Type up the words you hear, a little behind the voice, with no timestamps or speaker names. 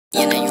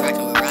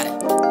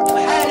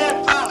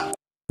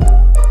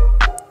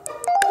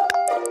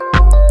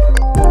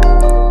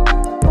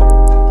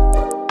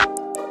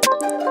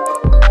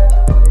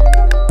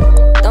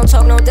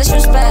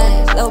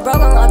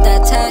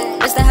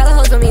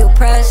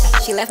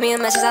She left me a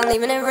message, I'm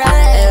leaving it red.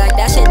 They like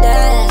that shit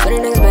dead, but the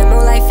niggas been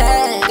moving like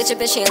fast. Bitch, a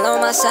bitch, she ain't low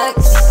on my sex,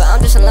 but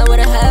I'm just in love with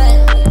her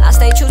head. I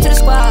stay true to the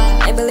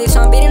squad, ain't believe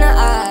so I'm beating her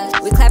eyes.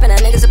 We clapping that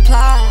niggas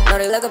apply, know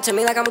they look up to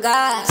me like I'm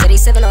God. Said he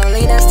sippin' on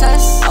lean, that's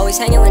tuss. Always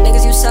hanging with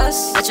niggas you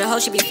sus. But your hoe,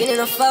 she be feeling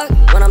a fuck.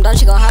 When I'm done,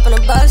 she gon' hop on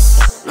the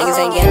bus. Niggas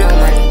ain't getting no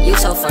money, you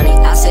so funny.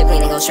 I sip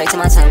lean and go straight to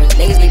my tummy.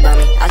 Niggas be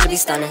bummy, I should be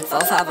stunning.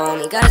 4-5 on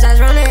me, got his eyes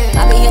running.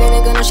 I be hitting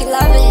a girl, know she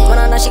love it. When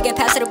I know she get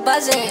past to the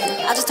buzzing,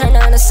 I just turn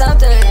her into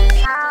something.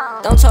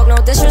 Don't talk no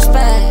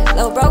disrespect,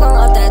 little bro gon'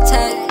 up that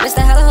tech.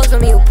 Mr. Hella hoes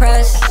with me, you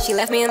press. She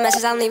left me a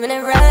message, I'm leaving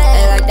it red.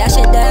 They like that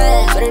shit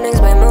dead, but the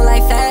niggas been moving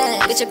like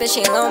fast. Bitch, a bitch,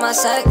 she ain't low on my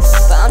sex,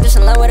 but I'm just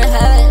in love with her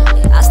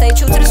head. I stay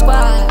true to the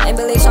squad, ain't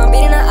believe so I'm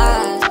beating her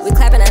eyes. We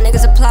clapping that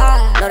niggas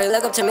apply, know they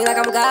look up to me like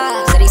I'm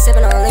God. Said he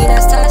sippin' on lean,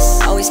 that's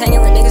tuss. Always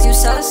hanging with niggas you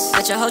sus.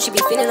 But your hoe, she be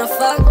feeling a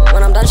fuck.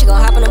 When I'm done, she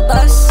gon' hop on the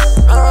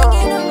bus. Niggas ain't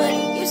getting no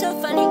money, you so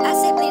funny. I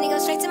sip lean and go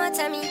straight to my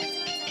tummy.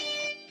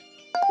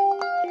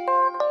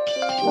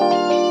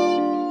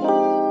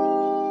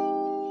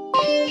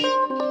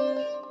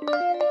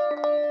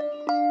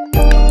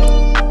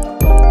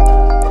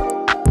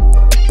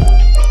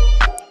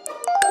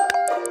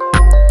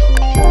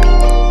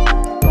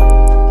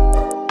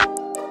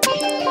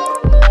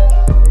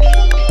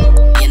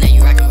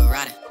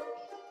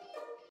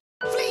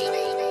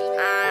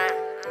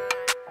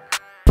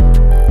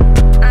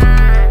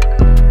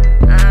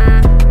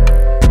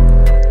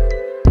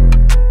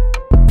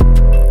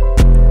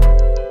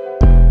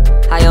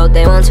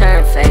 They won't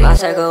turn fake. My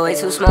circle way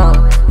too small,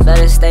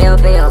 better stay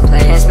up in your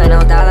place. Can't spend no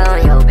dollar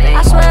on your base.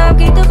 I swear I'm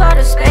geeked up out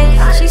of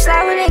space. She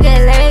slide when it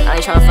get late. I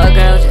ain't tryna fuck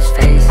girl, just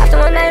face. After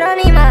one night, I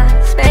need my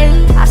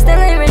space. I still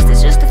ain't rich,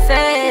 it's just a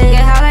phase.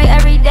 Get high like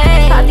every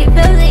day. Pop these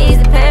pills to ease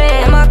the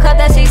pain. In my cup,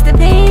 that 60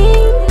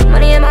 pink.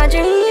 Money in my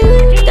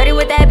dreams. 30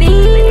 with that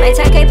beam. Make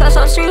 10K plus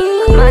on stream.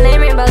 My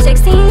name ring about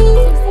 16.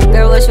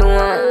 Girl, what you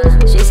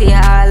want? She see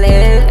how I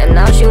live, and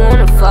now she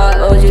wanna fuck.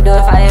 What would you do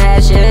if I ain't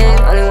had shit?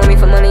 Only want me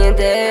for money and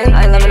dick.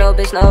 I ain't loving no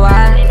bitch, know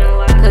why?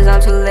 Cause I'm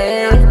too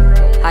lit.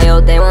 How your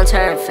day won't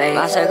turn fake.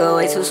 My circle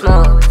way too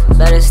small,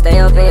 better stay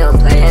up in your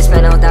place. Can't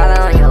spend no dollar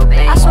on your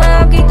base. I swear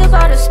I'm geeked up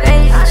out of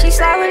space. She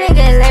slide when it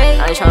get late.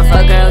 I ain't tryna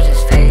fuck girl,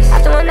 just face.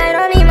 After one night,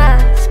 I need my